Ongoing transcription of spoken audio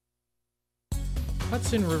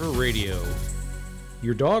Hudson River Radio.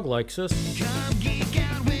 Your dog likes us. Come geek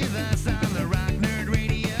out with us on the Rock Nerd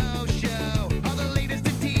Radio Show. All the latest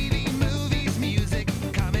in TV, movies, music,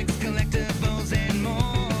 comics, collectibles, and more.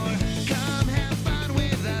 Come have fun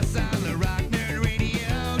with us on the Rock Nerd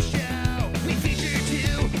Radio Show. We feature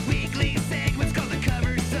 2 weekly segments called the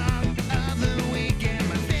Cover Song of the Week and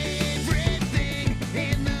my favorite thing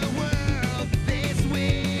in the world this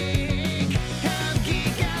week. Come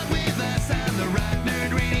geek out with us on the Rock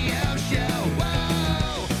Nerd Radio Show.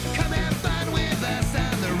 Whoa! Come have fun with us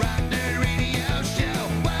on the Rock Nerd Radio Show.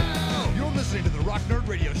 Whoa! You're listening to the Rock Nerd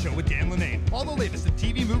Radio Show with Dan Linane. All the latest in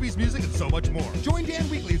TV, movies, music, and so much more. Join Dan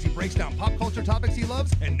weekly as he breaks down pop culture topics he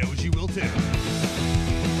loves and knows you will too.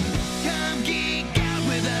 Come geek out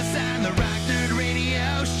with us on the Rock Nerd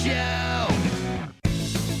Radio Show.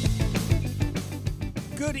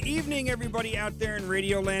 Good evening, everybody out there in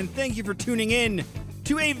Radioland. Thank you for tuning in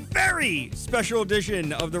to a very special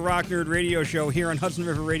edition of the Rock Nerd Radio Show here on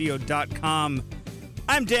HudsonRiverRadio.com.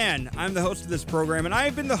 I'm Dan. I'm the host of this program, and I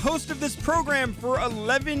have been the host of this program for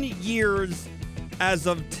 11 years as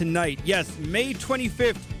of tonight. Yes, May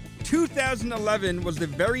 25th, 2011 was the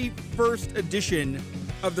very first edition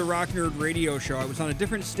of the Rock Nerd Radio Show. I was on a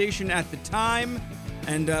different station at the time,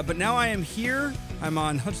 and but now I am here. I'm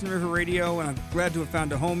on Hudson River Radio, and I'm glad to have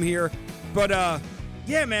found a home here. But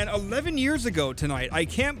yeah, man, 11 years ago tonight. I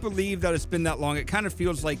can't believe that it's been that long. It kind of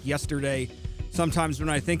feels like yesterday sometimes when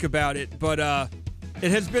I think about it. But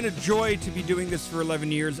it has been a joy to be doing this for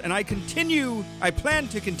 11 years, and I plan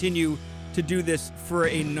to continue to do this for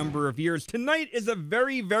a number of years. Tonight is a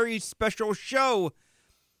very, very special show.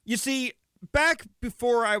 You see, back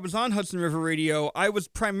before I was on Hudson River Radio, I was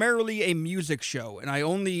primarily a music show, and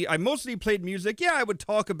I mostly played music. Yeah, I would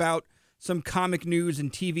talk about some comic news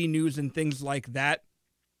and TV news and things like that,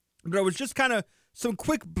 but I was just kind of some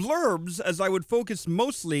quick blurbs as I would focus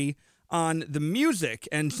mostly on the music.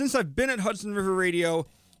 And since I've been at Hudson River Radio,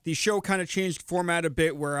 the show kind of changed format a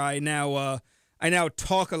bit, where I now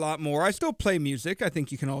talk a lot more. I still play music. I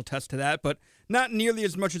think you can all attest to that, but not nearly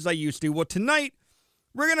as much as I used to. Well, tonight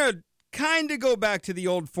we're going to kind of go back to the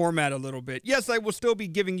old format a little bit. Yes, I will still be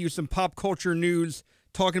giving you some pop culture news,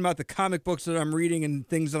 talking about the comic books that I'm reading and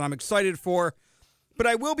things that I'm excited for, but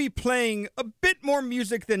I will be playing a bit more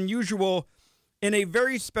music than usual in a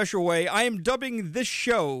very special way. I am dubbing this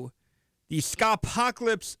show the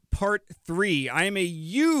SKApocalypse Part III. I am a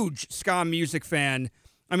huge ska music fan.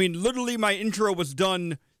 I mean, literally my intro was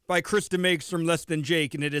done by Chris DeMakes from Less Than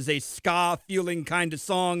Jake, and it is a ska-feeling kind of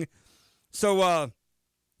song. So,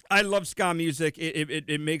 I love ska music.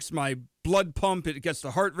 It makes my blood pump, it gets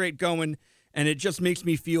the heart rate going, and it just makes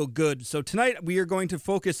me feel good. So tonight we are going to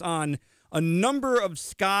focus on a number of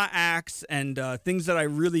ska acts and things that I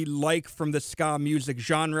really like from the ska music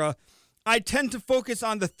genre. I tend to focus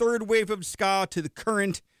on the third wave of ska, to the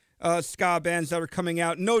current ska bands that are coming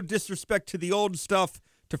out. No disrespect to the old stuff,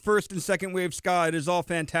 to first and second wave ska. It is all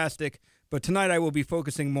fantastic. But tonight I will be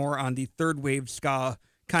focusing more on the third wave ska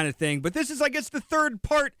kind of thing. But this is, I guess, the third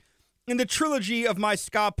part in the trilogy of my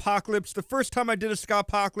SKApocalypse. The first time I did a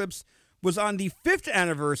SKApocalypse was on the 5th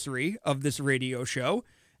anniversary of this radio show.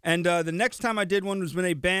 And the next time I did one was when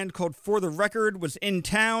a band called For the Record was in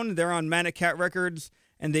town. They're on Manic Cat Records.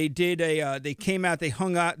 And they did they came up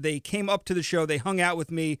to the show, they hung out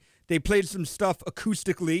with me, they played some stuff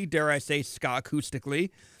acoustically, dare I say ska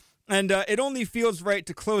acoustically, and it only feels right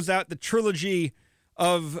to close out the trilogy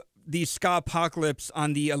of the SKApocalypse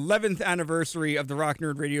on the 11th anniversary of the Rock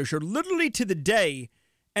Nerd Radio Show, literally to the day,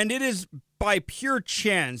 and it is by pure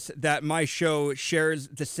chance that my show shares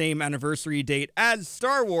the same anniversary date as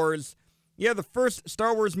Star Wars. Yeah, the first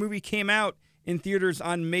Star Wars movie came out in theaters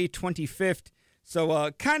on May 25th. So,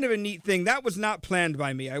 kind of a neat thing. That was not planned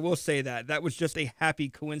by me, I will say that. That was just a happy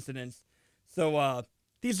coincidence. So,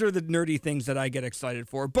 these are the nerdy things that I get excited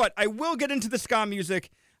for. But I will get into the ska music.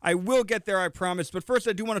 I will get there, I promise. But first,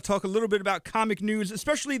 I do want to talk a little bit about comic news,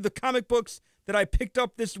 especially the comic books that I picked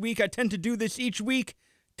up this week. I tend to do this each week,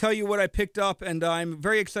 tell you what I picked up. And I'm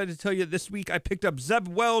very excited to tell you this week I picked up Zeb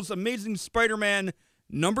Wells' Amazing Spider-Man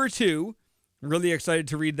 #2. Really excited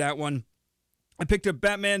to read that one. I picked up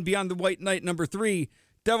Batman Beyond the White Knight #3,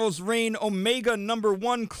 Devil's Reign Omega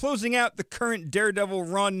 #1, closing out the current Daredevil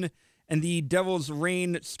run and the Devil's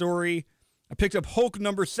Reign story. I picked up Hulk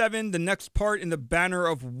 #7, the next part in the Banner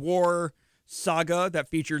of War saga that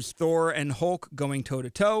features Thor and Hulk going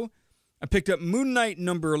toe-to-toe. I picked up Moon Knight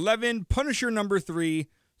 #11, Punisher #3,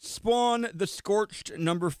 Spawn the Scorched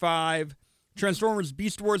 #5, Transformers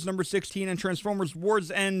Beast Wars #16, and Transformers War's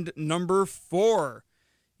End #4.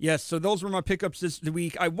 Yes, so those were my pickups this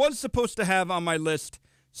week. I was supposed to have on my list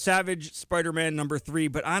Savage Spider-Man number 3.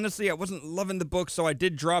 But honestly, I wasn't loving the book, so I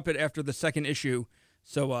did drop it after the second issue.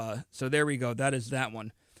 So there we go. That is that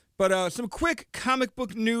one. But some quick comic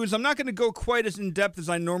book news. I'm not going to go quite as in-depth as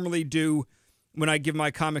I normally do when I give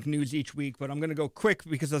my comic news each week, but I'm going to go quick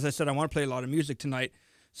because, as I said, I want to play a lot of music tonight.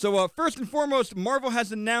 So first and foremost, Marvel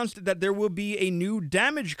has announced that there will be a new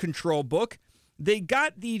Damage Control book. They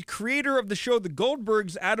got the creator of the show, The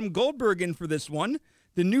Goldbergs, Adam Goldberg, in for this one.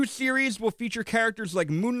 The new series will feature characters like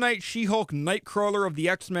Moon Knight, She-Hulk, Nightcrawler of the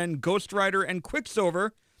X-Men, Ghost Rider, and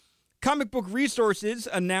Quicksilver. Comic Book Resources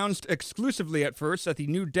announced exclusively at first that the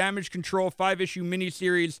new Damage Control 5-issue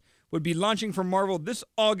miniseries would be launching from Marvel this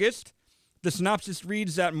August. The synopsis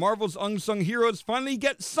reads that Marvel's unsung heroes finally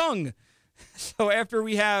get sung. So after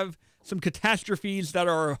we have some catastrophes that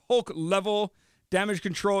are Hulk level, Damage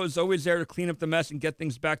Control is always there to clean up the mess and get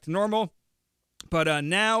things back to normal. But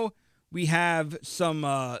now we have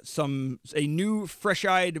a new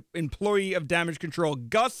fresh-eyed employee of Damage Control,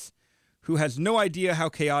 Gus, who has no idea how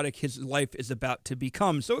chaotic his life is about to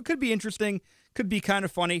become. So it could be interesting, could be kind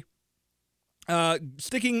of funny.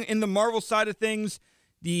 Sticking in the Marvel side of things,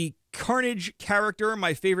 the Carnage character,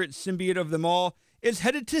 my favorite symbiote of them all, is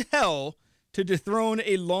headed to hell to dethrone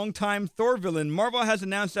a longtime Thor villain. Marvel has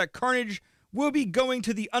announced that Carnage will be going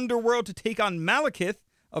to the underworld to take on Malekith,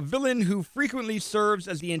 a villain who frequently serves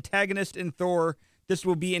as the antagonist in Thor. This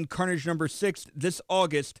will be in Carnage number 6 this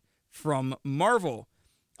August from Marvel.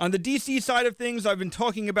 On the DC side of things, I've been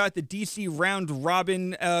talking about the DC Round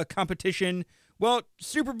Robin competition. Well,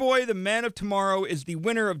 Superboy, the Man of Tomorrow, is the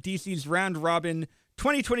winner of DC's Round Robin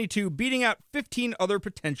 2022, beating out 15 other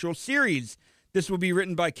potential series. This will be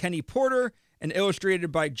written by Kenny Porter and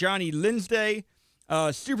illustrated by Johnny Linsday.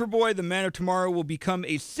 Superboy, the Man of Tomorrow, will become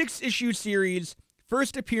a 6-issue series,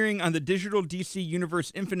 first appearing on the digital DC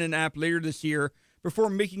Universe Infinite app later this year, before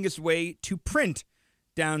making its way to print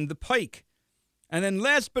down the pike. And then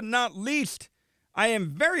last but not least, I am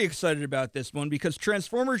very excited about this one because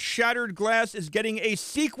Transformers Shattered Glass is getting a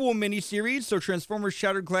sequel miniseries. So Transformers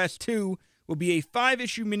Shattered Glass 2 will be a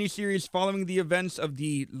 5-issue miniseries following the events of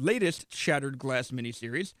the latest Shattered Glass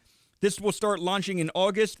miniseries. This will start launching in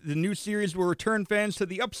August. The new series will return fans to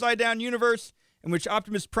the Upside Down universe, in which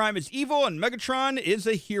Optimus Prime is evil and Megatron is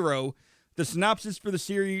a hero. The synopsis for the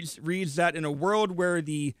series reads that in a world where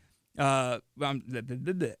if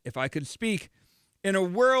I could speak, in a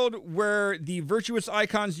world where the virtuous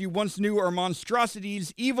icons you once knew are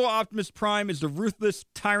monstrosities, evil Optimus Prime is the ruthless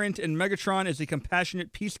tyrant and Megatron is a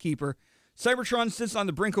compassionate peacekeeper. Cybertron sits on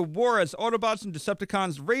the brink of war as Autobots and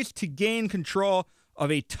Decepticons race to gain control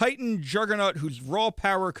of a Titan juggernaut whose raw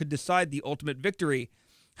power could decide the ultimate victory.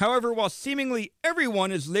 However, while seemingly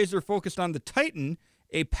everyone is laser focused on the Titan,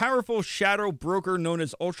 a powerful shadow broker known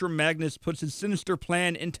as Ultra Magnus puts his sinister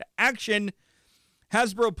plan into action.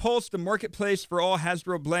 Hasbro Pulse, the marketplace for all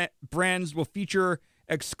Hasbro brands, will feature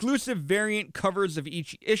exclusive variant covers of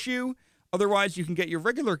each issue. Otherwise, you can get your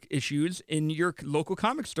regular issues in your local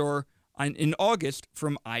comic store in August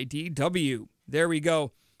from IDW. There we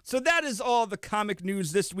go. So that is all the comic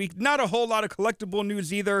news this week. Not a whole lot of collectible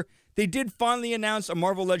news either. They did finally announce a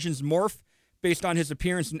Marvel Legends Morph based on his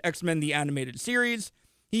appearance in X-Men the Animated Series.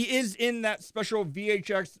 He is in that special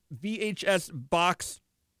VHS box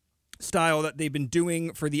style that they've been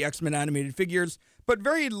doing for the X-Men animated figures, but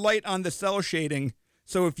very light on the cell shading.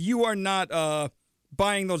 So if you are not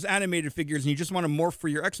buying those animated figures and you just want to morph for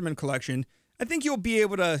your X-Men collection, I think you'll be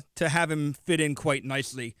able to have him fit in quite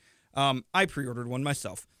nicely. I pre-ordered one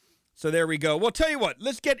myself. So there we go. Well, tell you what,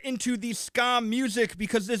 let's get into the ska music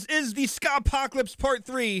because this is the SKApocalypse Part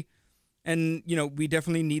III. And, you know, we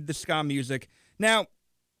definitely need the ska music. Now,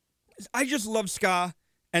 I just love ska.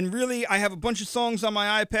 And really, I have a bunch of songs on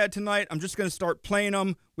my iPad tonight. I'm just going to start playing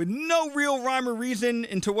them with no real rhyme or reason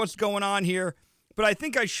into what's going on here. But I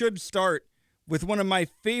think I should start with one of my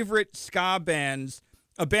favorite ska bands,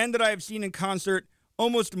 a band that I have seen in concert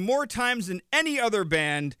almost more times than any other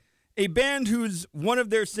band, a band whose one of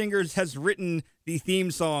their singers has written the theme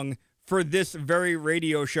song for this very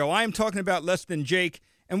radio show. I am talking about Less Than Jake,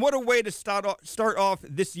 and what a way to start off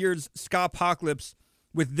this year's SKApocalypse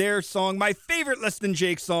with their song, my favorite Less Than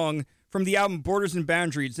Jake song from the album Borders and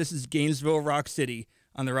Boundaries. This is Gainesville Rock City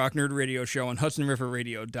on the Rock Nerd Radio Show on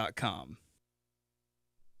HudsonRiverRadio.com.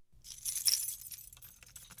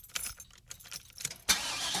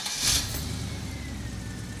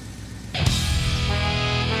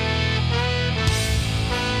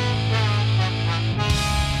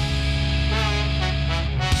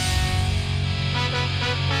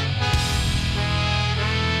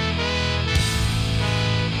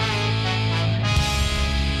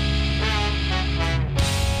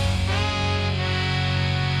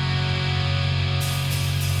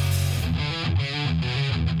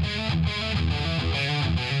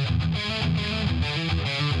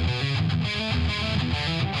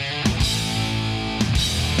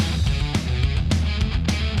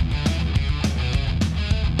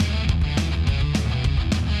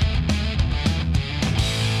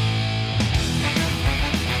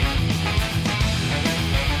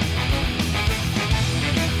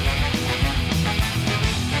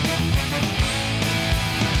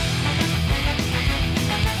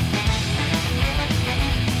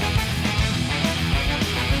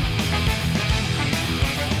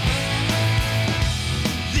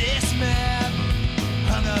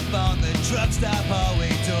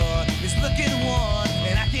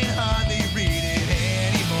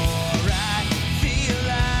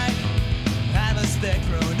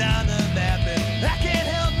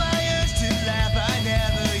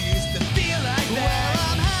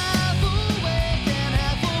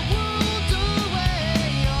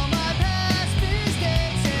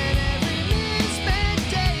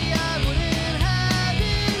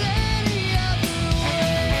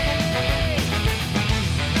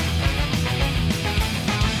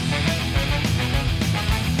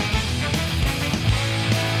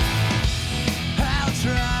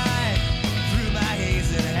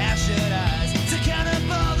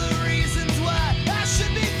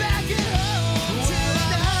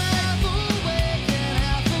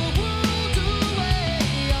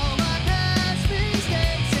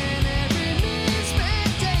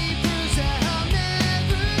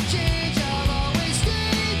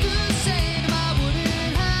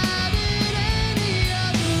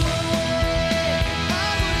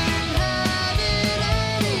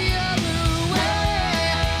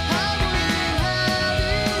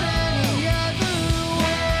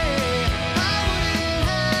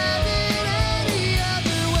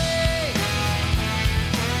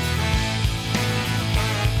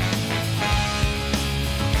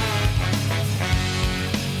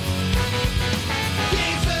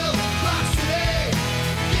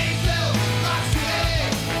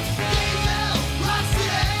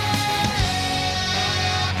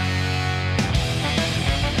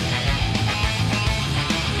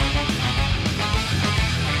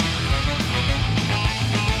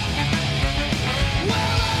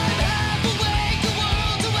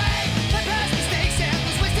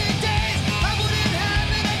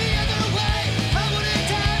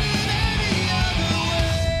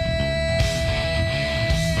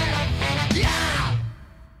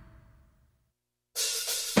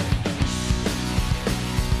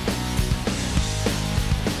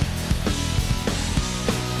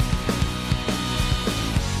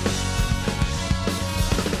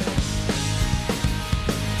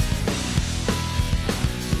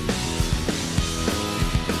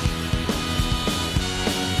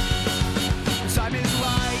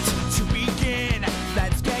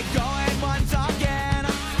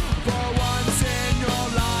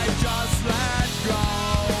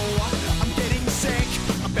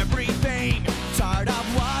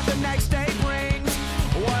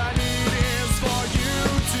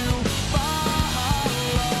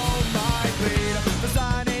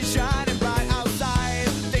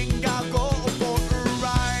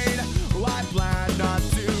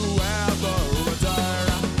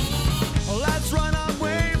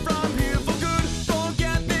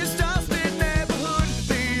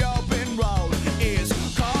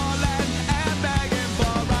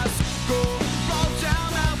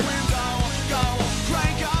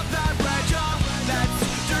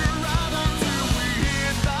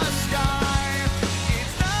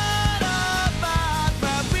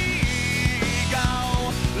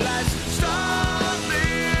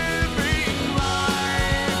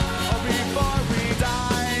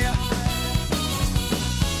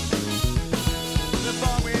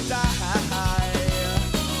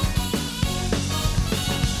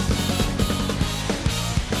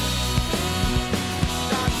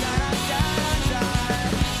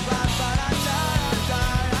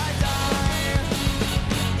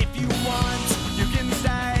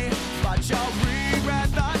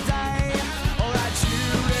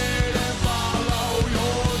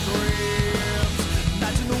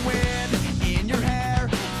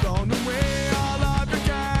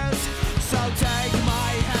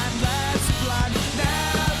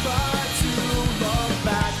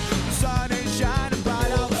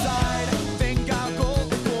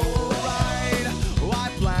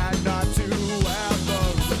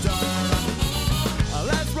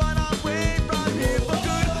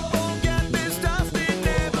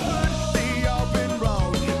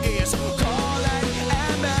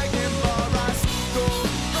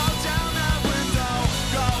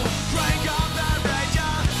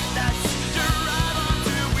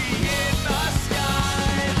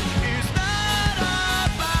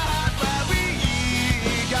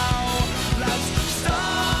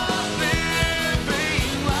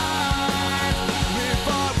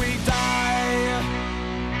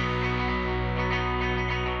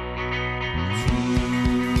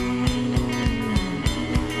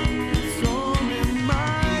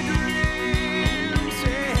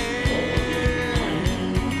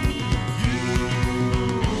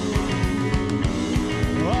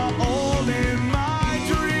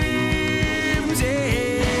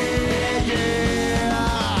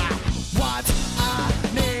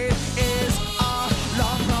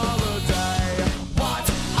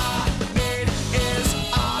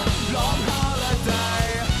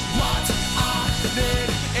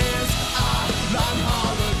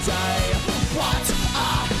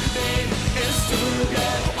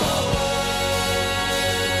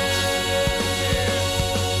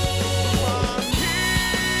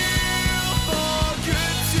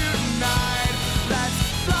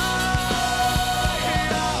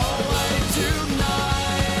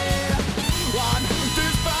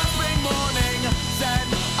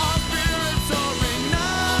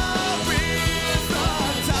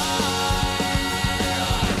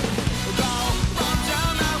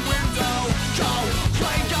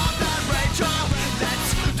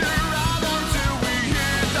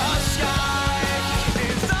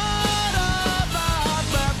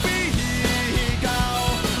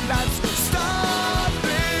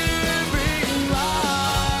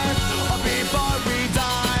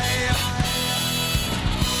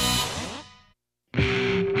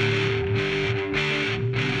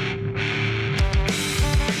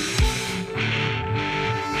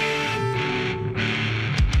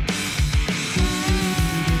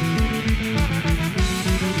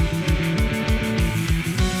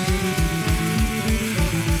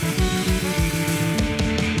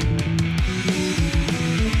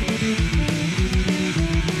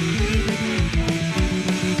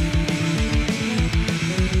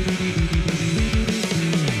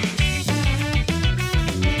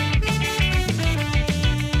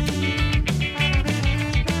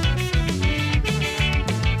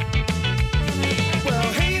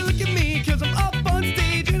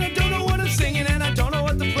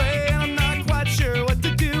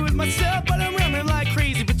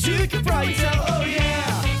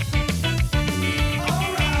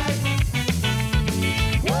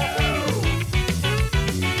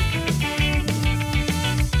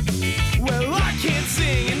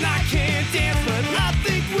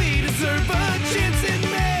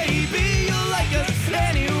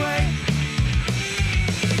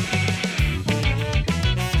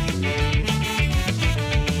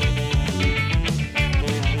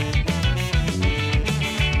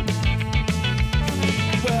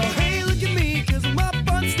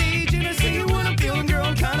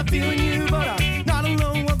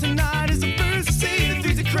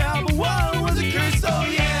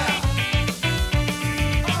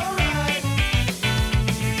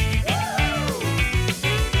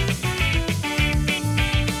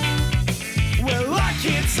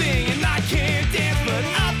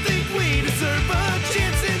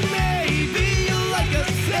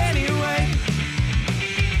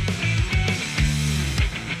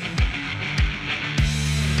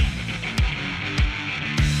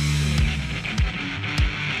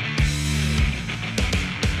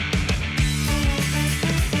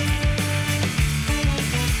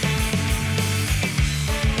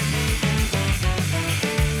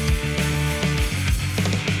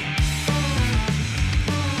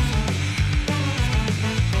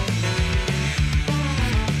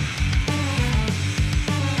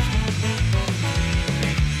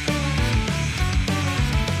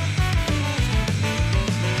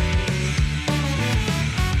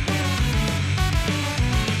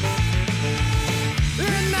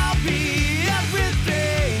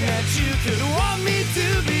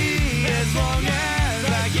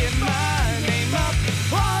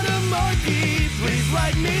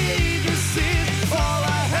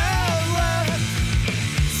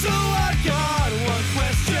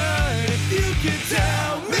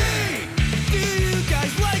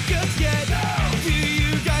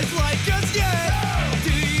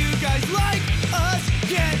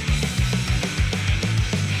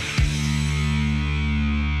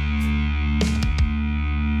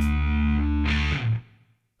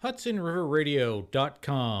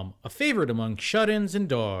 HudsonRiverRadio.com, a favorite among shut-ins and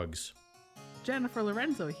dogs. Jennifer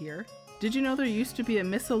Lorenzo here. Did you know there used to be a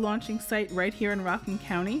missile launching site right here in Rockland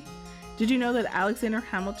County? Did you know that Alexander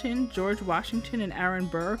Hamilton, George Washington, and Aaron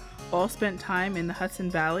Burr all spent time in the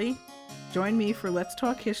Hudson Valley? Join me for Let's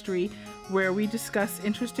Talk History, where we discuss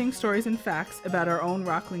interesting stories and facts about our own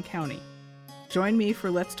Rockland County. Join me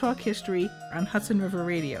for Let's Talk History on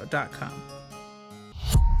HudsonRiverRadio.com.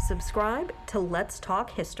 Subscribe to Let's Talk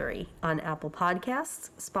History on Apple Podcasts,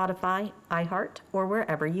 Spotify, iHeart, or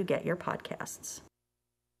wherever you get your podcasts.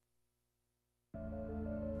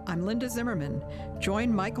 I'm Linda Zimmerman.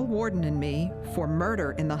 Join Michael Warden and me for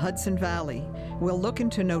Murder in the Hudson Valley. We'll look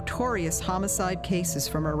into notorious homicide cases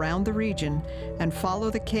from around the region and follow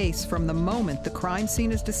the case from the moment the crime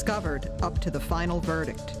scene is discovered up to the final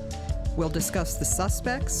verdict. We'll discuss the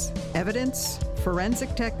suspects, evidence,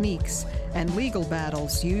 forensic techniques, and legal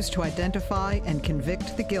battles used to identify and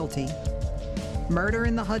convict the guilty. Murder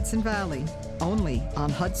in the Hudson Valley, only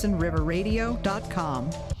on HudsonRiverRadio.com.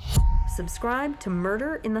 Subscribe to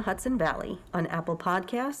Murder in the Hudson Valley on Apple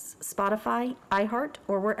Podcasts, Spotify, iHeart,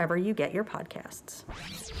 or wherever you get your podcasts.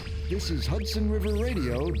 This is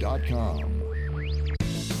HudsonRiverRadio.com.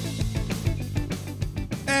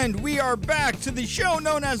 And we are back to the show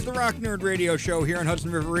known as the Rock Nerd Radio Show here on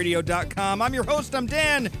HudsonRiverRadio.com. I'm your host, I'm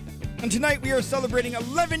Dan, and tonight we are celebrating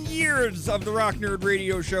 11 years of the Rock Nerd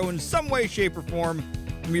Radio Show in some way, shape, or form.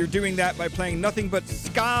 And we are doing that by playing nothing but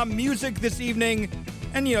ska music this evening.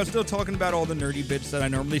 And, still talking about all the nerdy bits that I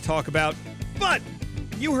normally talk about. But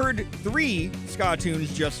you heard 3 ska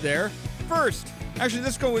tunes just there. First, actually,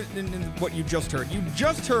 let's go in what you just heard. You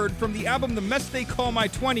just heard from the album The Mess They Call My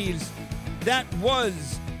 20s. That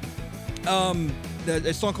was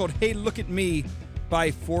a song called Hey Look at Me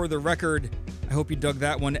by For the Record. I hope you dug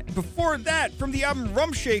that one. Before that, from the album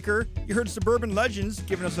Rum Shaker, you heard Suburban Legends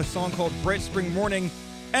giving us a song called Bright Spring Morning.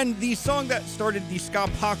 And the song that started the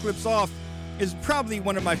SKApocalypse off is probably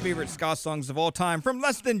one of my favorite ska songs of all time. From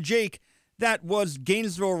Less Than Jake, that was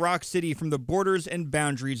Gainesville Rock City from the Borders and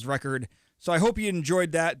Boundaries record. So I hope you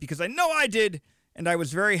enjoyed that, because I know I did, and I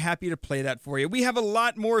was very happy to play that for you. We have a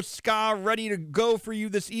lot more ska ready to go for you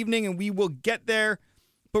this evening, and we will get there.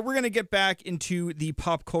 But we're going to get back into the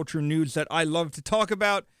pop culture news that I love to talk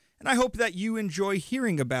about, and I hope that you enjoy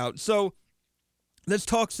hearing about. So let's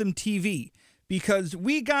talk some TV. Because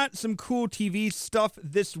we got some cool TV stuff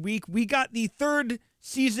this week. We got the 3rd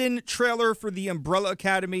season trailer for The Umbrella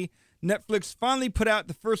Academy. Netflix finally put out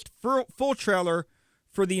the first full trailer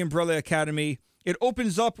for The Umbrella Academy. It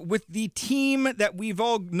opens up with the team that we've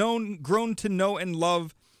all grown to know and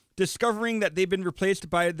love, discovering that they've been replaced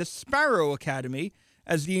by the Sparrow Academy,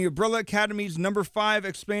 as The Umbrella Academy's number 5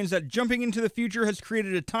 explains that jumping into the future has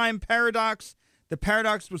created a time paradox. The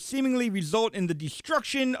paradox will seemingly result in the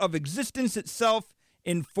destruction of existence itself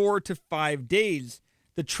in 4 to 5 days.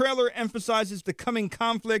 The trailer emphasizes the coming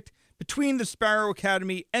conflict between the Sparrow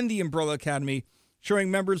Academy and the Umbrella Academy,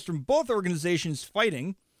 showing members from both organizations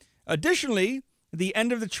fighting. Additionally, the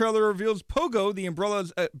end of the trailer reveals Pogo, the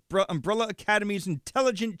Umbrella Academy's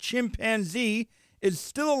intelligent chimpanzee, is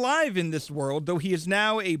still alive in this world, though he is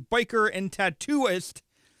now a biker and tattooist.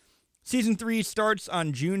 Season 3 starts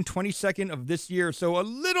on June 22nd of this year, so a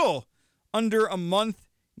little under a month.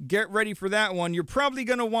 Get ready for that one. You're probably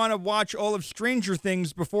going to want to watch all of Stranger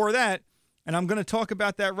Things before that, and I'm going to talk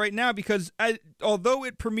about that right now because although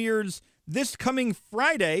it premieres this coming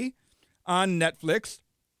Friday on Netflix,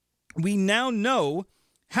 we now know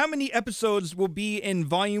how many episodes will be in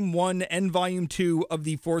Volume 1 and Volume 2 of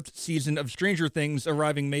the 4th season of Stranger Things,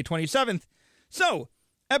 arriving May 27th. So,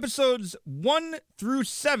 episodes 1 through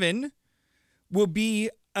 7 will be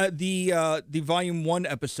the Volume 1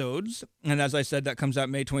 episodes, and as I said, that comes out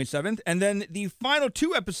May 27th. And then the final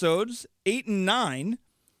 2 episodes, 8 and 9,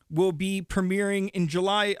 will be premiering in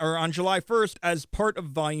July, or on July 1st, as part of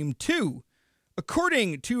Volume 2.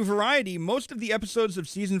 According to Variety, most of the episodes of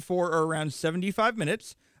Season 4 are around 75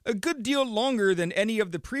 minutes, a good deal longer than any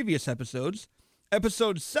of the previous episodes.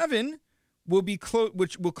 Episode 7 will be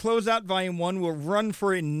which will close out Volume 1, will run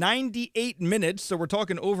for 98 minutes, so we're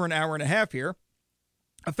talking over an hour and a half here,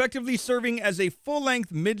 effectively serving as a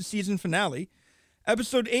full-length mid-season finale.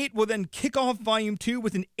 Episode 8 will then kick off Volume 2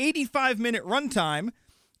 with an 85-minute runtime,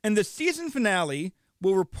 and the season finale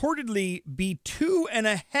will reportedly be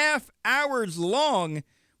 2.5 hours long,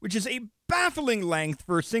 which is a baffling length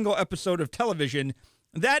for a single episode of television.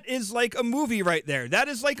 That is like a movie right there. That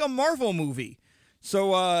is like a Marvel movie.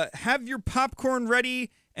 So have your popcorn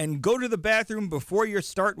ready and go to the bathroom before you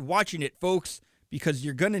start watching it, folks, because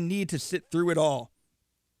you're going to need to sit through it all.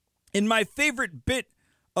 In my favorite bit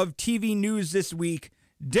of TV news this week,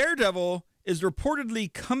 Daredevil is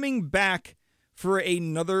reportedly coming back for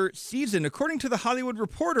another season. According to The Hollywood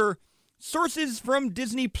Reporter, sources from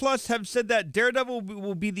Disney Plus have said that Daredevil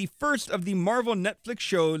will be the first of the Marvel Netflix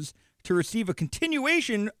shows to receive a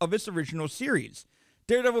continuation of its original series.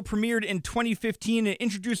 Daredevil premiered in 2015 and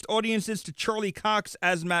introduced audiences to Charlie Cox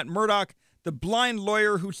as Matt Murdock, the blind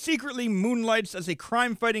lawyer who secretly moonlights as a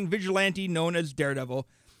crime-fighting vigilante known as Daredevil.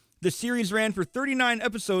 The series ran for 39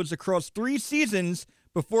 episodes across 3 seasons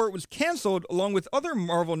before it was canceled, along with other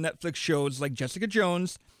Marvel Netflix shows like Jessica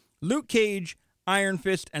Jones, Luke Cage, Iron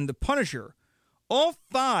Fist, and The Punisher. All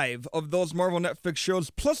 5 of those Marvel Netflix shows,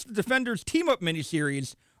 plus the Defenders team-up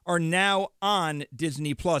miniseries, are now on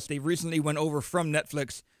Disney Plus. They recently went over from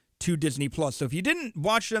Netflix to Disney Plus. So if you didn't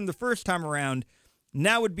watch them the first time around,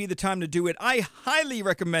 now would be the time to do it. I highly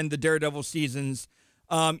recommend the Daredevil seasons.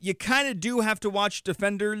 You kind of do have to watch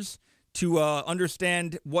Defenders to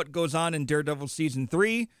understand what goes on in Daredevil Season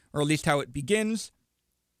 3, or at least how it begins.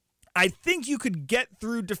 I think you could get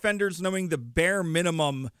through Defenders knowing the bare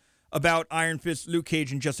minimum about Iron Fist, Luke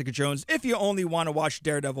Cage, and Jessica Jones if you only want to watch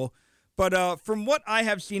Daredevil. But from what I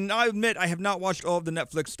have seen, I admit I have not watched all of the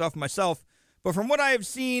Netflix stuff myself, but from what I have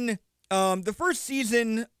seen, the first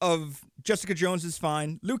season of Jessica Jones is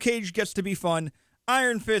fine. Luke Cage gets to be fun.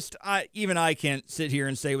 Iron Fist, even I can't sit here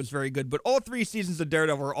and say it was very good, but all 3 seasons of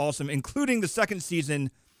Daredevil are awesome, including the second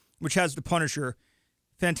season, which has The Punisher.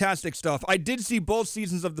 Fantastic stuff. I did see both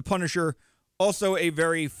seasons of The Punisher, also a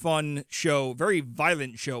very fun show, very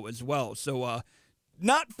violent show as well. So,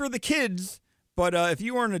 not for the kids, but if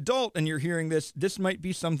you are an adult and you're hearing this, this might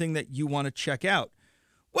be something that you want to check out.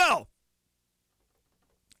 Well,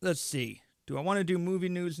 let's see. Do I want to do movie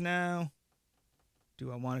news now? Do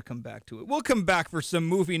I want to come back to it? We'll come back for some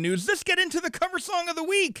movie news. Let's get into the cover song of the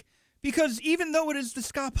week, because even though it is the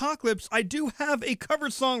SKApocalypse, I do have a cover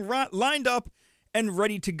song lined up and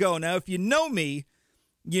ready to go. Now, if you know me,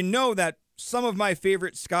 you know that some of my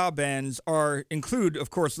favorite ska bands include, of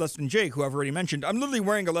course, Less Than Jake, who I've already mentioned. I'm literally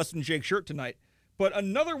wearing a Less Than Jake shirt tonight. But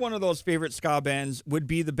another one of those favorite ska bands would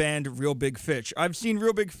be the band Real Big Fish. I've seen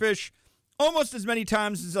Real Big Fish almost as many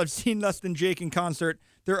times as I've seen Less Than Jake in concert.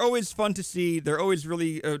 They're always fun to see. They're always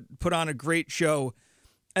really put on a great show.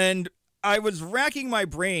 And I was racking my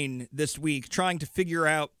brain this week trying to figure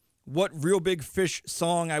out what Real Big Fish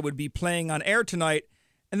song I would be playing on air tonight.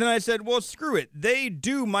 And then I said, well, screw it. They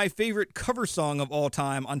do my favorite cover song of all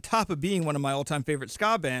time, on top of being one of my all-time favorite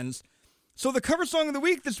ska bands. So the cover song of the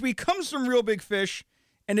week this week comes from Real Big Fish,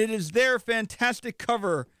 and it is their fantastic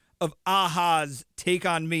cover of Aha's Take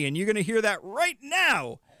On Me. And you're going to hear that right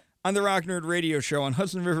now on the Rock Nerd Radio Show on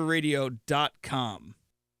HudsonRiverRadio.com.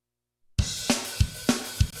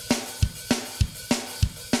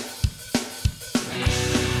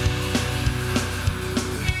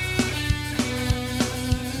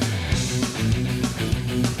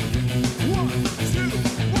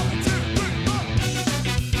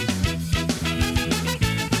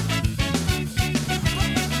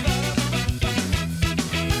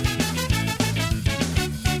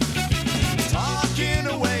 Talking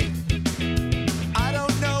away, I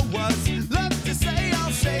don't know what's left to say.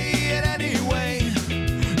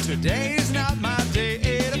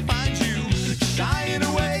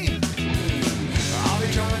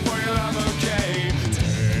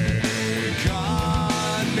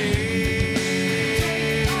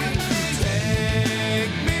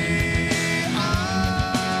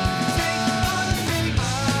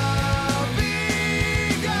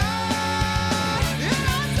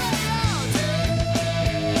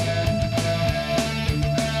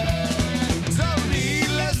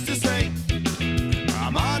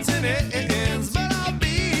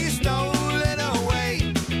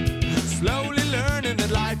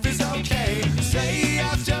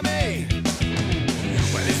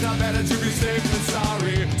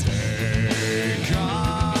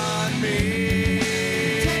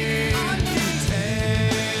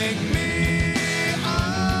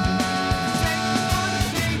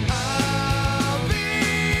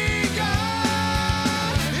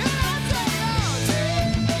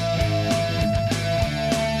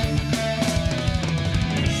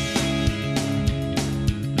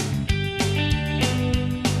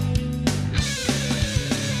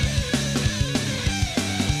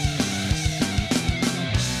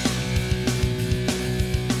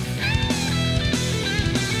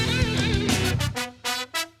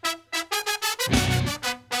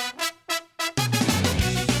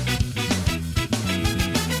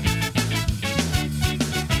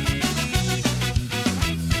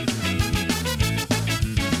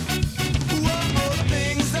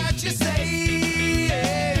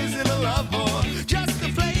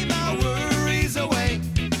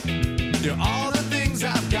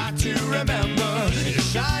 remember and you're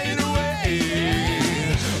shying away.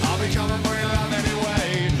 I'll be coming for your love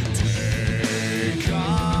anyway. Take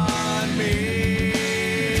on me.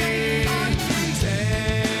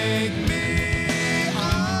 Take me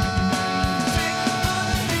on.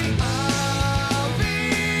 I'll be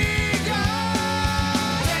gone.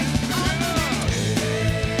 Take on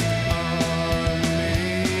me.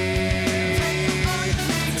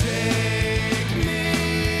 Take me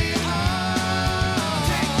on.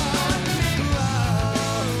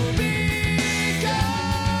 I'll be gone.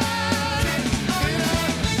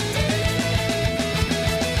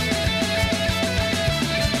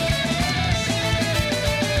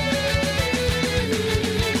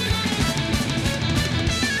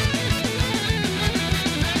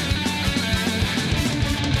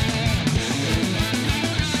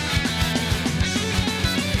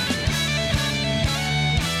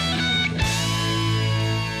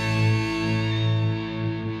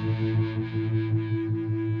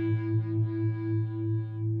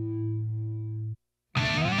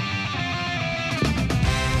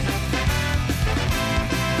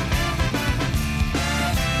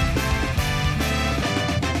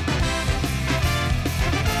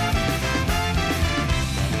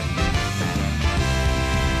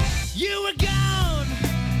 You were gone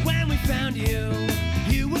when we found you.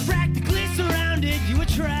 You were practically surrounded, you were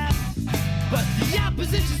trapped. But the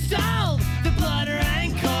opposition stalled, the blood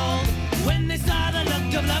ran cold when they saw the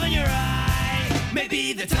look of love in your eye.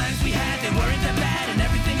 Maybe the times we had, they weren't that bad, and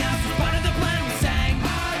everything else was part of the plan we sang.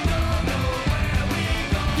 I don't know where we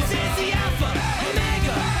go. This is the Alpha,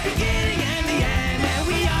 Omega, beginning and the end, and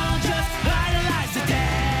we all just idolize the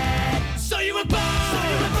dead. So you were born,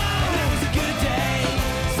 and it was a good day.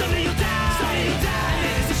 Someday you'll die, and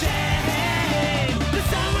it's a shame. But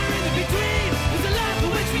somewhere in the between was a life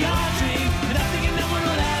for which we all dream, and nothing and no one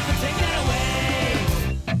will ever take that away.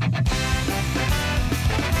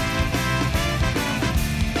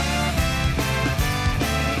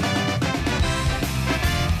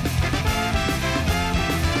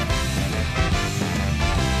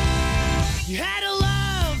 You had a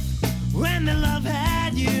love when the love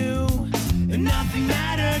had you, and nothing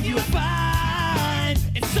mattered, you were fine.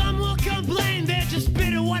 And some will complain, they're just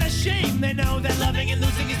bitter, what a shame. They know that loving and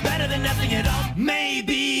losing is better than nothing at all.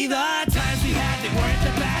 Maybe the times we had, they weren't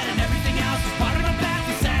that bad, and everything else was part of the path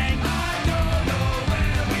we sang. I don't know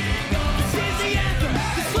where we go. This is the anthem,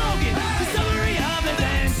 the slogan, the summary of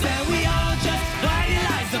events, and we all just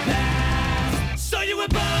idolize the past. So you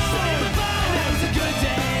were born, and that was a good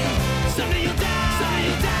day. Someday you'll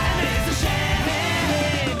die, and it's a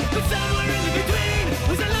shame. But somewhere in the between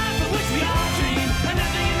was a life for which we all dream, and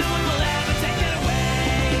nothing and no one will ever take it away.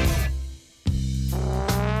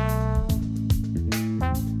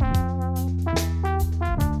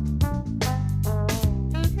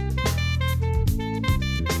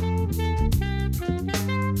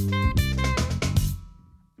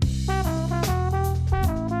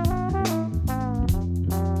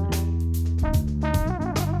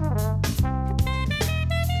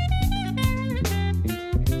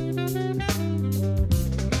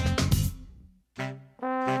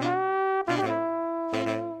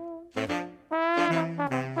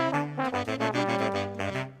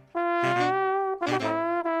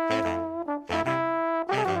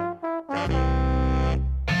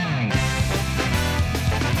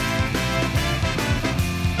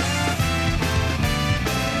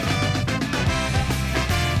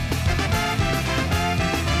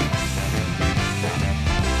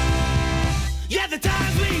 Yeah, the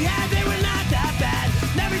times we had, they were not that bad.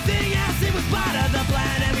 And everything else, it was part of the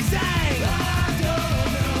plan, and we sang. I don't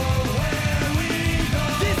know where we go.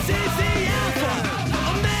 This is the Alpha,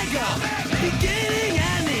 Omega, beginning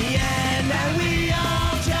and the end, and we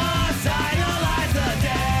all just idolize the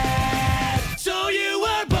dead. So you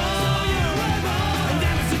were born, and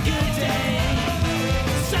that was a good day.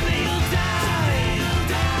 Someday you'll die, and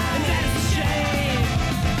that is a shame.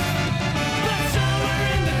 But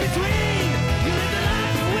somewhere in the between, you live the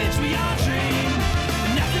life for which we all dream.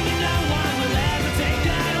 Nothing and no one will ever take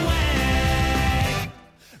that away.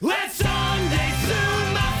 When someday soon,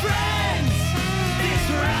 my friends, this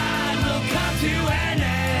ride will come to an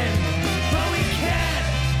end. But we can't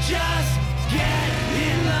just get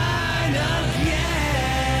in line again.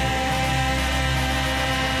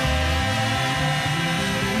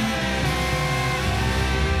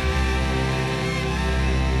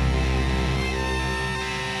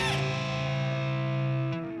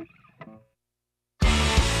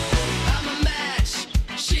 I'm a match,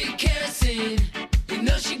 she kerosene. You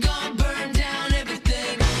know she gon' burn down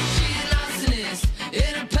everything. She an arsonist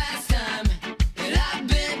in her pastime, and I've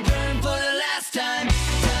been burned for the last time.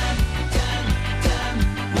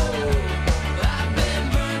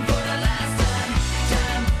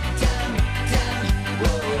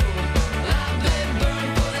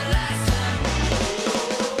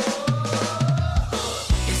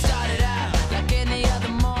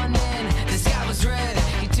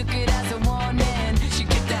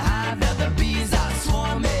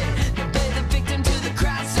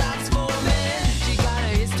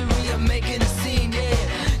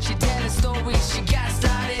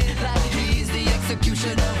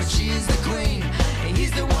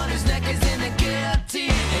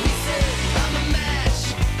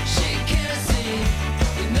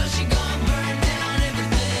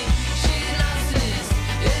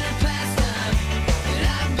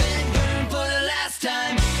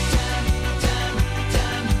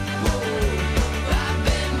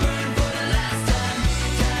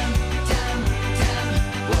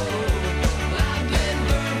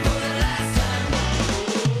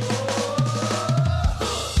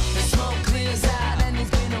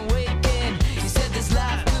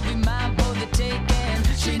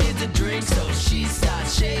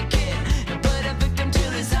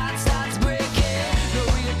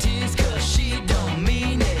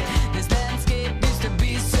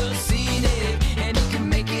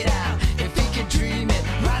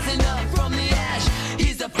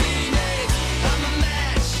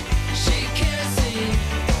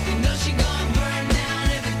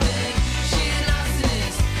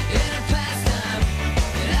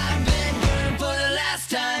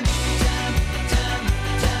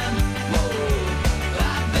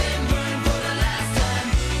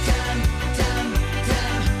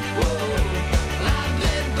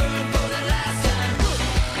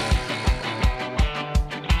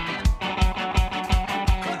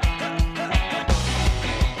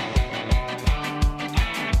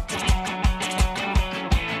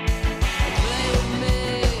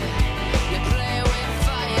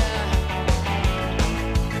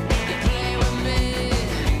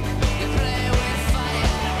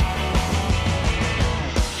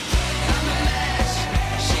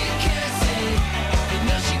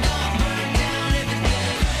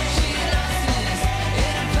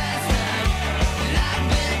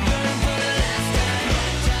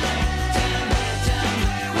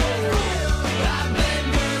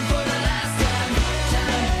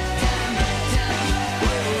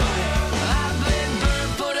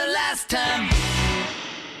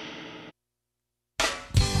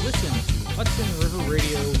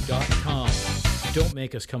 Don't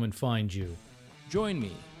make us come and find you. Join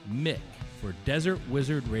me, Mick, for Desert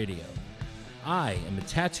Wizard Radio. I am a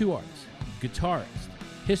tattoo artist, guitarist,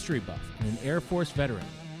 history buff, and an Air Force veteran.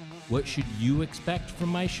 What should you expect from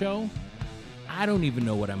my show? I don't even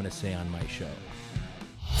know what I'm going to say on my show.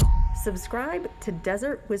 Subscribe to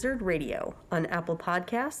Desert Wizard Radio on Apple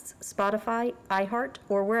Podcasts, Spotify, iHeart,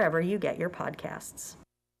 or wherever you get your podcasts.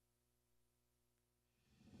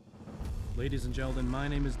 Ladies and gentlemen, my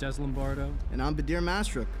name is Des Lombardo. And I'm Badir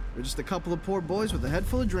Mastrook. We're just a couple of poor boys with a head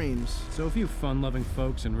full of dreams. So if you fun-loving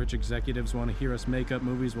folks and rich executives want to hear us make up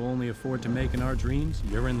movies we'll only afford to make in our dreams,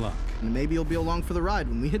 you're in luck. And maybe you'll be along for the ride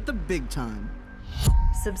when we hit the big time.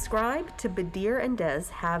 Subscribe to Badir and Des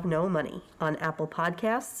Have No Money on Apple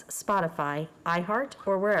Podcasts, Spotify, iHeart,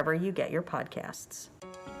 or wherever you get your podcasts.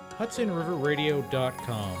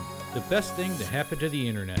 HudsonRiverRadio.com, the best thing to happen to the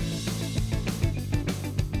internet.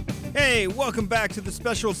 Hey, welcome back to the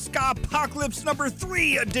special SKApocalypse number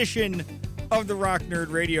 3 edition of the Rock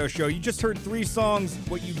Nerd Radio Show. You just heard 3 songs.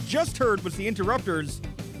 What you just heard was the Interrupters,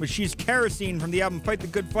 with She's Kerosene from the album Fight the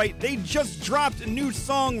Good Fight. They just dropped a new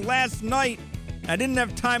song last night. I didn't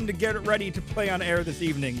have time to get it ready to play on air this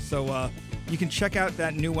evening, so you can check out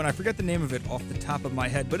that new one. I forget the name of it off the top of my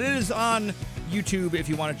head, but it is on YouTube if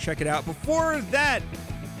you want to check it out. Before that,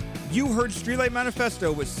 you heard Streetlight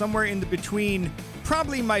Manifesto with Somewhere in the Between,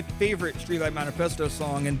 probably my favorite Streetlight Manifesto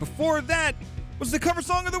song. And before that was the cover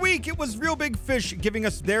song of the week. It was Real Big Fish giving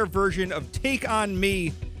us their version of Take On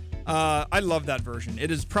Me. I love that version. It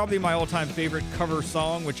is probably my all-time favorite cover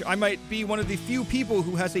song, which I might be one of the few people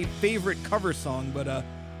who has a favorite cover song, but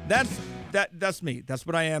that's me. That's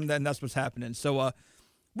what I am, and that's what's happening. So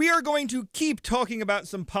we are going to keep talking about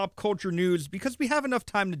some pop culture news because we have enough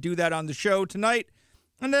time to do that on the show tonight.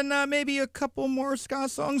 And then maybe a couple more ska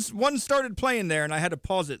songs. One started playing there, and I had to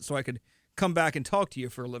pause it so I could come back and talk to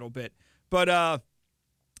you for a little bit. But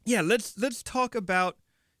yeah, let's talk about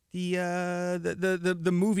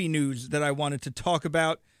the movie news that I wanted to talk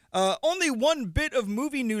about. Only one bit of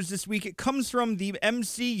movie news this week. It comes from the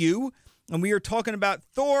MCU, and we are talking about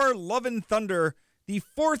Thor: Love and Thunder, the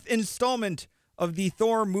 4th installment of the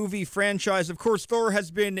Thor movie franchise. Of course, Thor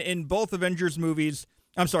has been in both Avengers movies.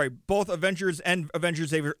 I'm sorry, both Avengers and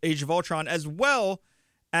Avengers Age of Ultron, as well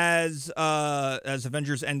as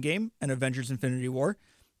Avengers Endgame and Avengers Infinity War.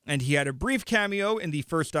 And he had a brief cameo in the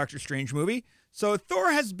first Doctor Strange movie. So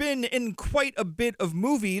Thor has been in quite a bit of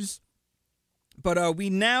movies, but we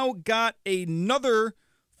now got another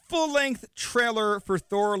full-length trailer for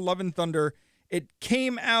Thor: Love and Thunder. It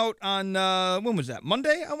came out on, when was that?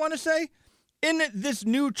 Monday, I want to say? In this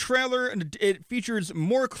new trailer, it features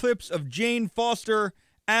more clips of Jane Foster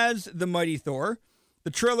as the Mighty Thor.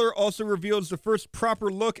 The trailer also reveals the first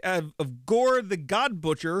proper look of Gore the God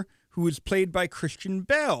Butcher, who is played by Christian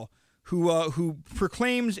Bale, who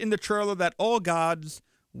proclaims in the trailer that all gods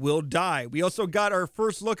will die. We also got our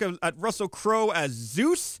first look at Russell Crowe as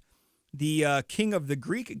Zeus, the king of the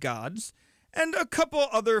Greek gods, and a couple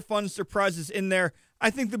other fun surprises in there.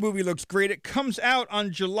 I think the movie looks great. It comes out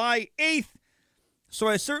on July 8th. So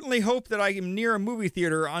I certainly hope that I am near a movie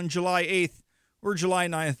theater on July 8th or July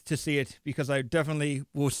 9th to see it, because I definitely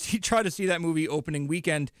will try to see that movie opening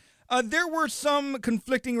weekend. There were some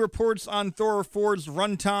conflicting reports on Thor 4's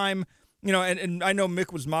runtime, you know, and I know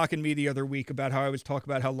Mick was mocking me the other week about how I was talking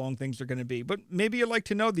about how long things are going to be, but maybe you'd like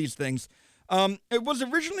to know these things. It was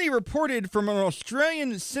originally reported from an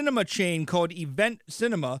Australian cinema chain called Event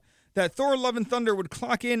Cinema that Thor: Love and Thunder would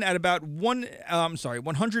clock in at about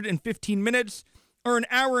 115 minutes, or an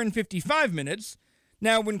hour and 55 minutes.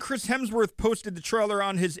 Now, when Chris Hemsworth posted the trailer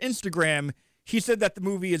on his Instagram, he said that the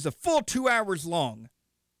movie is a full 2 hours long.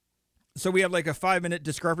 So we have like a 5-minute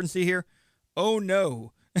discrepancy here. Oh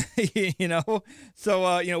no. You know?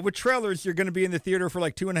 So, you know, with trailers, you're going to be in the theater for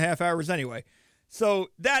like 2.5 hours anyway. So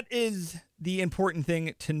that is the important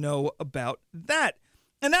thing to know about that.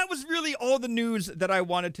 And that was really all the news that I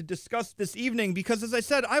wanted to discuss this evening, because as I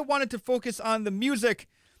said, I wanted to focus on the music.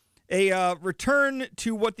 A return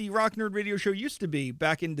to what the Rock Nerd Radio Show used to be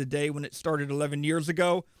back in the day when it started 11 years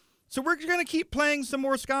ago. So we're going to keep playing some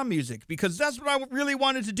more ska music, because that's what I really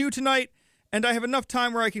wanted to do tonight, and I have enough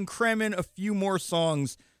time where I can cram in a few more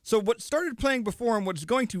songs. So what started playing before and what's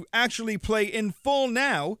going to actually play in full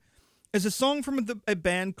now is a song from a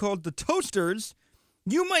band called The Toasters.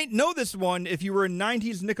 You might know this one if you were a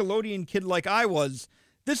 90s Nickelodeon kid like I was.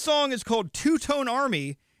 This song is called Two-Tone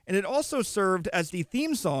Army, and it also served as the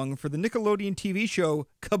theme song for the Nickelodeon TV show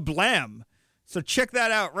Kablam. So check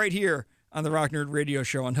that out right here on the Rock Nerd Radio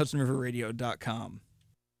Show on HudsonRiverRadio.com.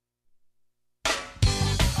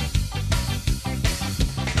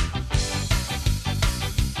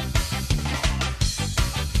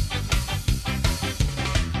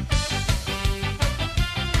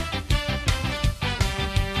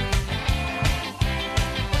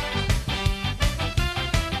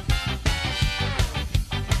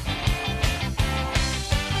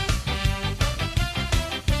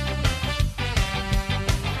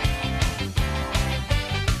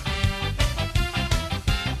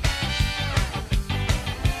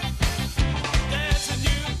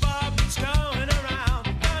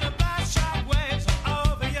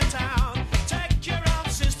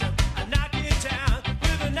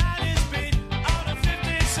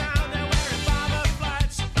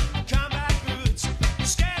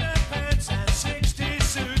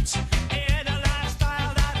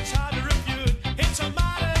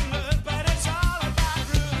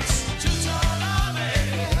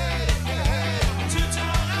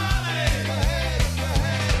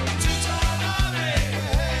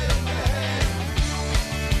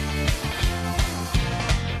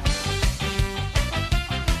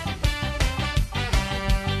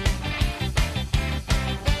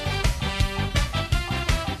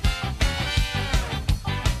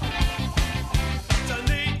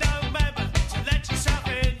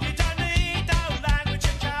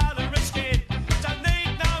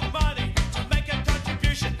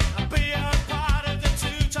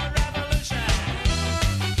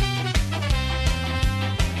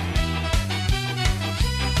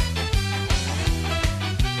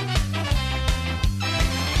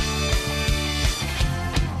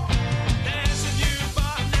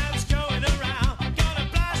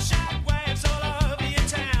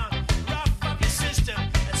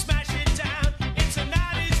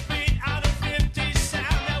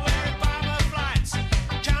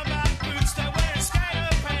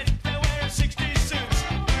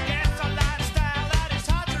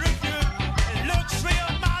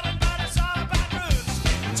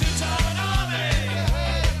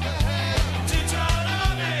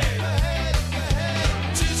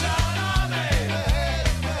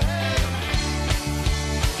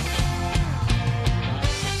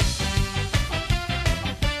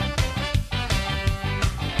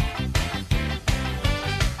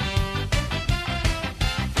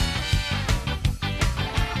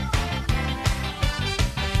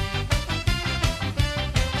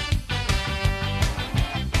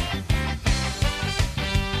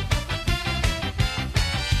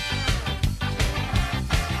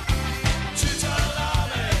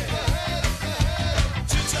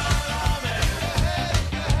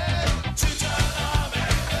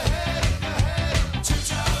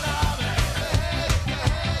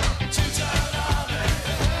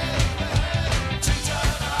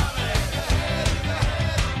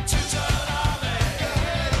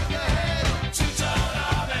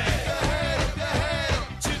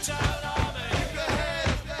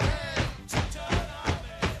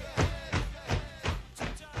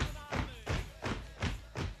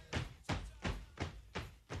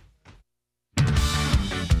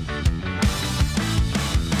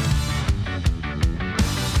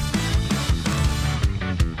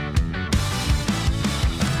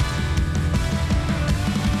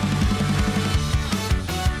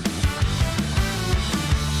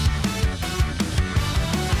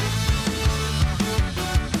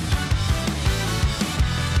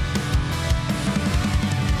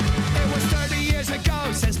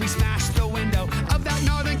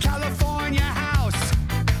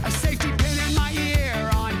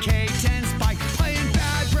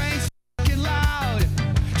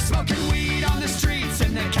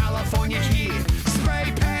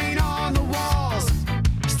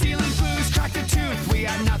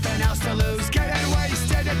 got nothing else to lose. Getting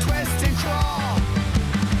wasted to twist and crawl.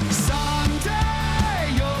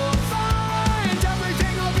 Someday you'll find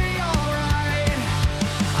everything will be alright.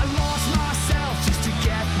 I lost myself just to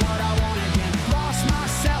get what I want again. Lost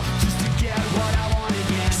myself just to get what I want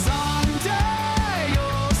again. Someday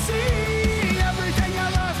you'll see everything I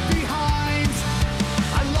left behind.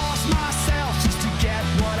 I lost myself just to get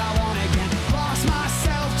what I want again. Lost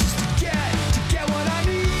myself just to get what I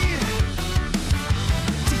need.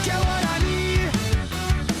 To get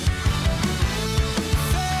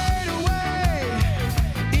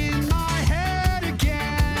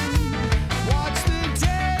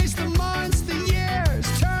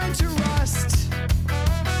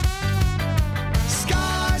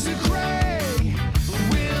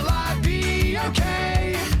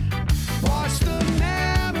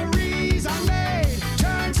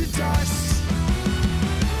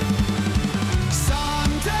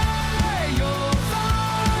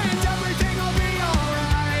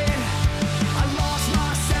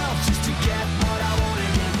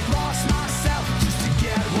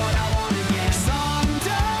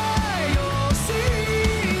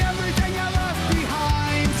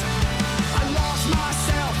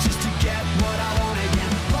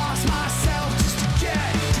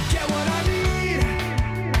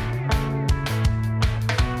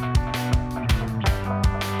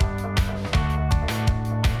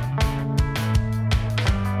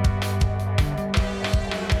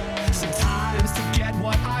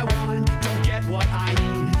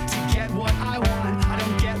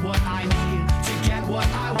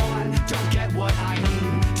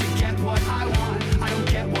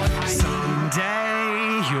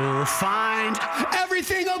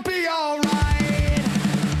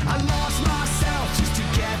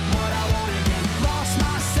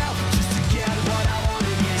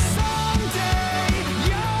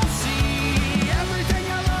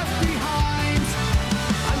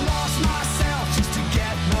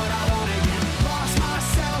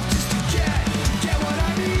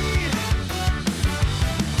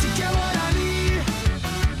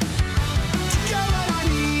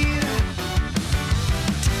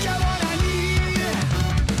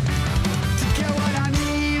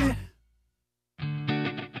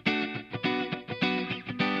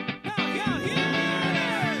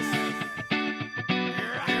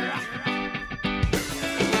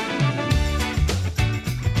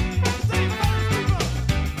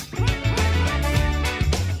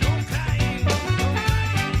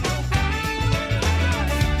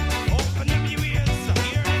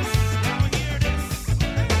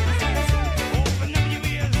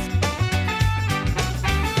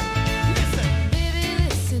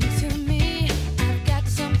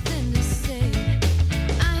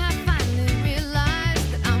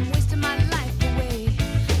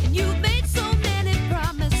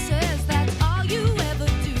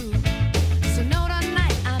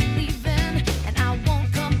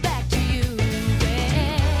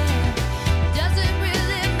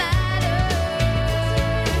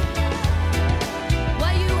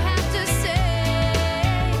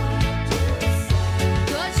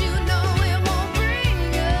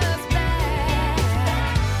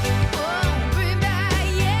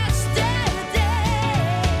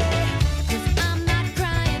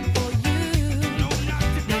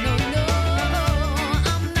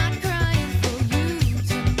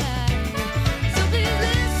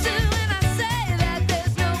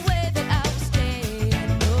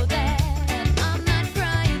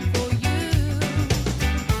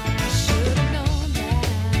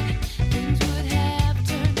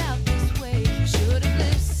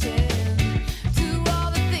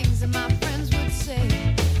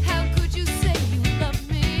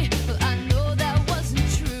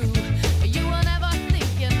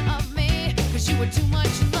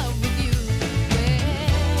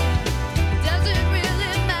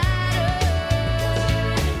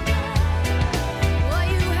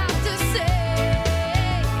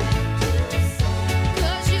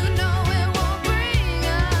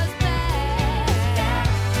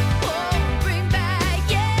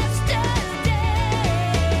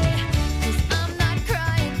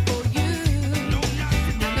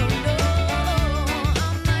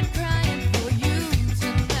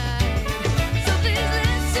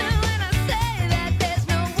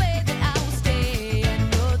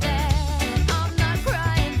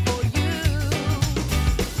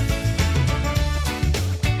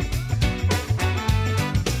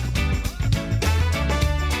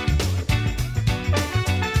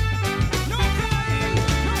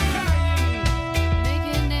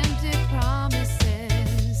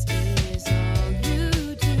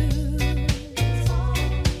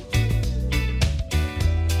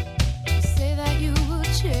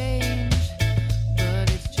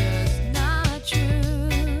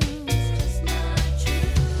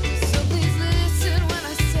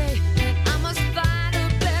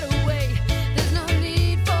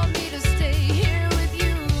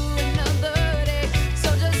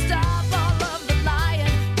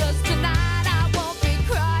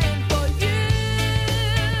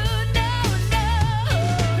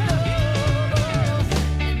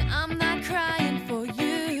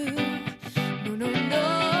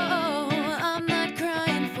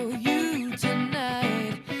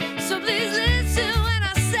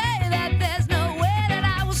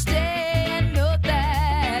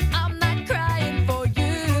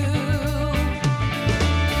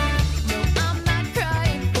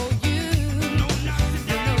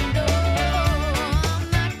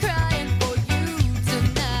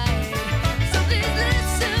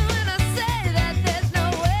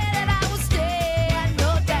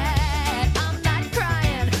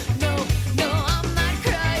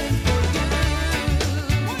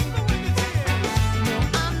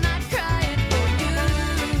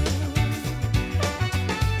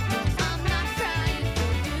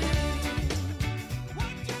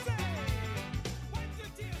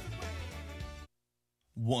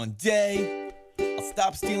One day, I'll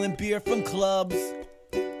stop stealing beer from clubs.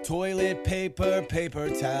 Toilet paper,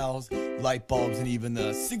 paper towels, light bulbs, and even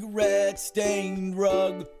the cigarette-stained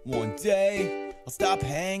rug. One day, I'll stop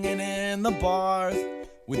hanging in the bars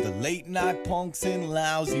with the late-night punks and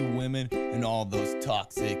lousy women and all those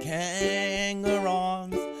toxic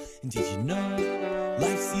hanger-ons. And did you know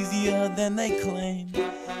life's easier than they claim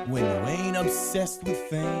when you ain't obsessed with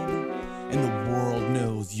fame? And the world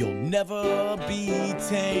knows you'll never be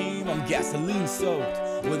tame. I'm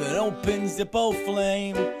gasoline-soaked with an open Zippo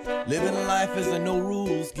flame, living life as a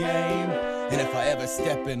no-rules game. And if I ever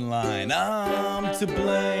step in line, I'm to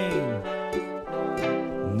blame.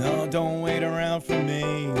 No, don't wait around for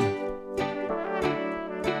me.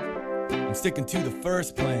 I'm sticking to the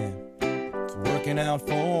first plan. It's working out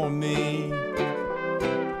for me.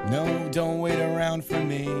 No, don't wait around for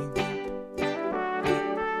me.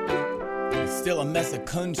 There's still a mess of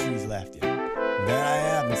countries left yet that I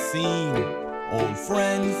haven't seen. Old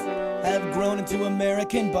friends have grown into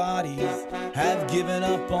American bodies, have given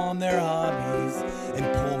up on their hobbies, and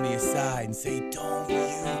pull me aside and say, don't you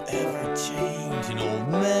ever change. And old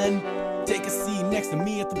men take a seat next to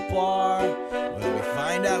me at the bar, where we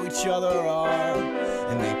find out each other are,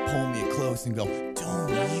 and they pull me close and go, don't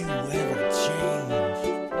you ever change.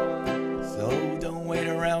 So don't wait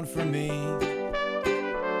around for me.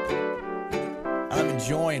 I'm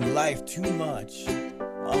enjoying life too much.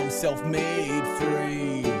 I'm self-made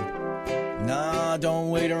free. Nah, don't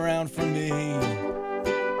wait around for me.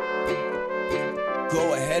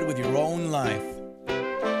 Go ahead with your own life.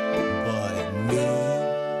 But me,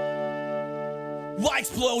 why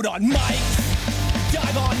explode on mics?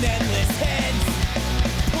 Dive on endless heads.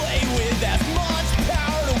 Play with as much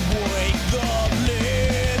power to wake the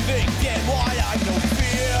living dead. Why I've no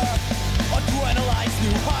fear. Adrenaline's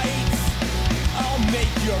new heights. I'll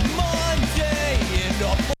make your Monday into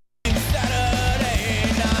a f***ing Saturday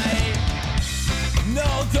night.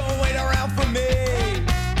 No, don't wait around for me.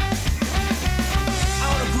 I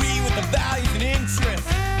don't agree with the values and interests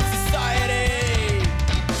of society.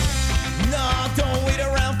 No, don't wait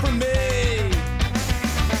around for me.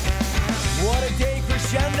 What a day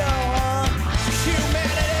crescendo, huh?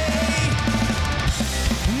 Humanity.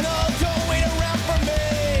 No, don't wait around for me.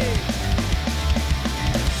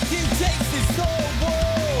 You take this whole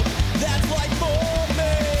world, that's life for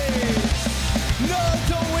me. No,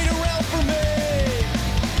 don't wait around for me.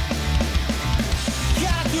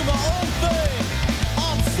 Gotta do my own thing.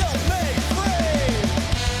 I'm self-made free.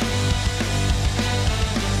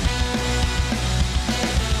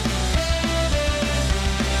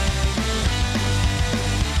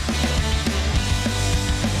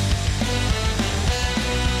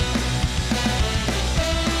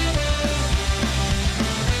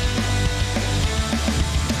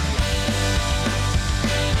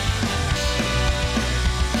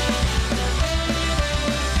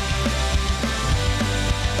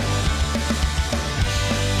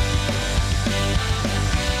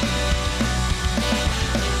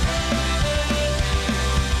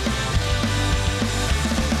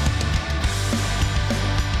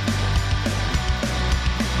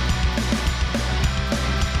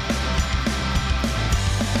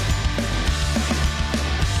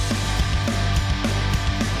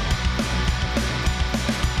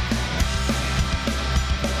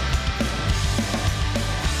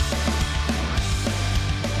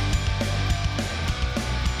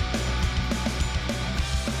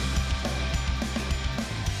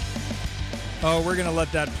 Oh, we're going to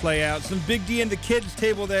let that play out. Some Big D and the Kids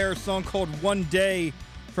table there, a song called One Day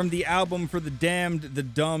from the album For the Damned, the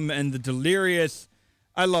Dumb, and the Delirious.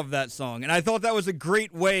 I love that song. And I thought that was a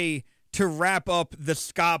great way to wrap up the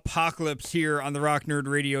SKApocalypse here on the Rock Nerd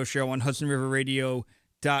Radio Show on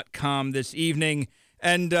HudsonRiverRadio.com this evening.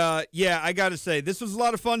 And yeah, I got to say, this was a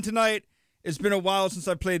lot of fun tonight. It's been a while since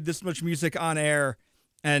I played this much music on air.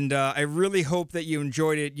 And I really hope that you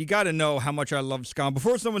enjoyed it. You got to know how much I love ska.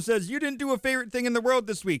 Before someone says, you didn't do a favorite thing in the world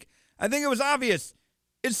this week, I think it was obvious.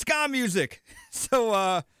 It's ska music.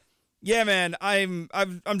 So, yeah, man, I'm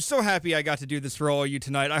so happy I got to do this for all of you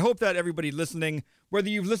tonight. I hope that everybody listening, whether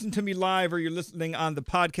you've listened to me live or you're listening on the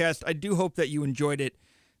podcast, I do hope that you enjoyed it,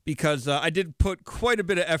 because I did put quite a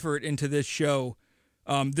bit of effort into this show,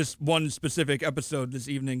 this one specific episode this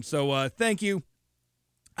evening. So thank you.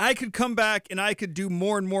 I could come back and I could do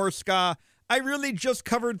more and more ska. I really just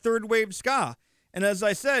covered third wave ska. And as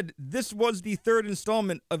I said, this was the third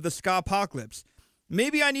installment of the SKApocalypse.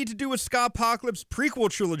 Maybe I need to do a SKApocalypse prequel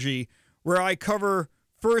trilogy where I cover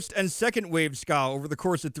first and second wave ska over the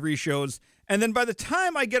course of 3 shows. And then by the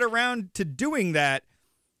time I get around to doing that,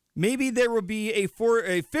 maybe there will be a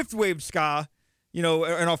fifth wave ska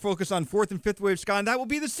and I'll focus on fourth and fifth wave ska, and that will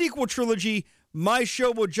be the sequel trilogy. My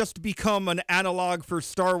show will just become an analog for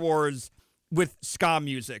Star Wars with ska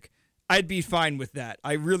music. I'd be fine with that.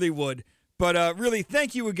 I really would. But really,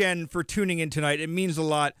 thank you again for tuning in tonight. It means a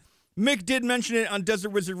lot. Mick did mention it on Desert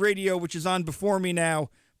Wizard Radio, which is on before me now.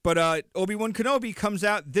 But Obi-Wan Kenobi comes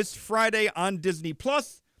out this Friday on Disney+.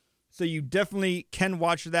 So you definitely can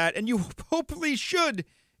watch that. And you hopefully should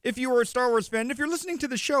if you are a Star Wars fan. If you're listening to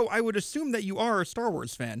the show, I would assume that you are a Star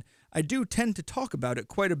Wars fan. I do tend to talk about it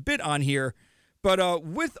quite a bit on here. But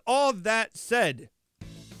with all that said,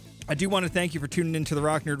 I do want to thank you for tuning into the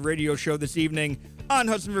Rock Nerd Radio Show this evening on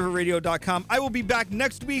HudsonRiverRadio.com. I will be back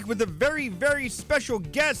next week with a very, very special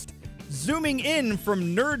guest zooming in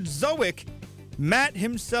from Nerdzoic. Matt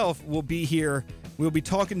himself will be here. We'll be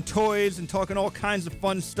talking toys and talking all kinds of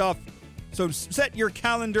fun stuff. So set your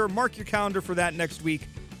calendar, mark your calendar for that next week.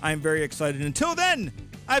 I am very excited. Until then,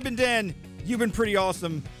 I've been Dan. You've been pretty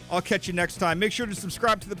awesome. I'll catch you next time. Make sure to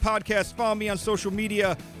subscribe to the podcast, follow me on social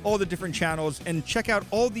media, all the different channels, and check out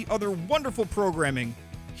all the other wonderful programming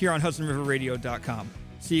here on HudsonRiverRadio.com.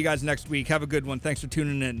 See you guys next week. Have a good one. Thanks for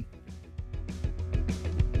tuning in.